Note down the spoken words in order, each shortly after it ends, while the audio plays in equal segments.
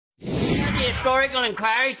historical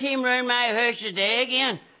inquiry team round my house today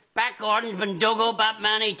again. Back garden's been dug up that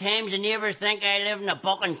many times, the neighbours think I live in a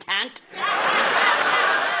bucking tent.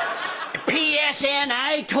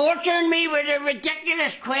 PSNI torturing me with their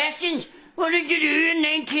ridiculous questions. What did you do in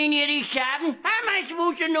 1987? How am I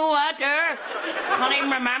supposed to know that there? Can't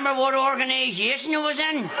even remember what organisation it was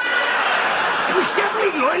in. It was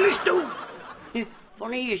definitely loyalist, though.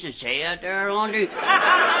 Funny you should say that there, Andrew.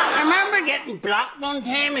 I remember getting blocked one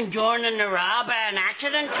time and joining the row by an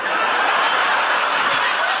accident.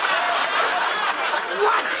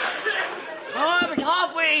 What? Oh, I was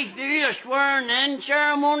halfway through the swearing-in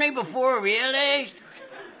ceremony before I realised.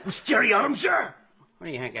 Was Jerry armed, sir? What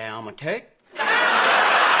do you think I am, a toot?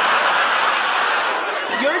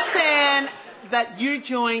 You're saying that you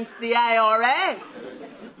joined the IRA?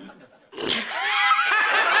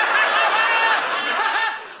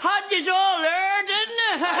 Had yous all there, didn't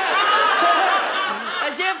it?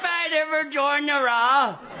 As if I'd ever joined the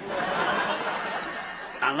row.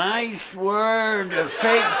 And I swear to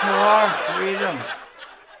fight for our freedom.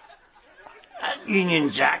 That Union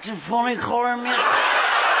Jack's a funny colour, mate.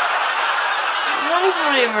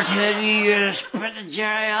 Nobody ever tell you you're a spit at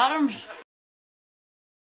Jerry Adams?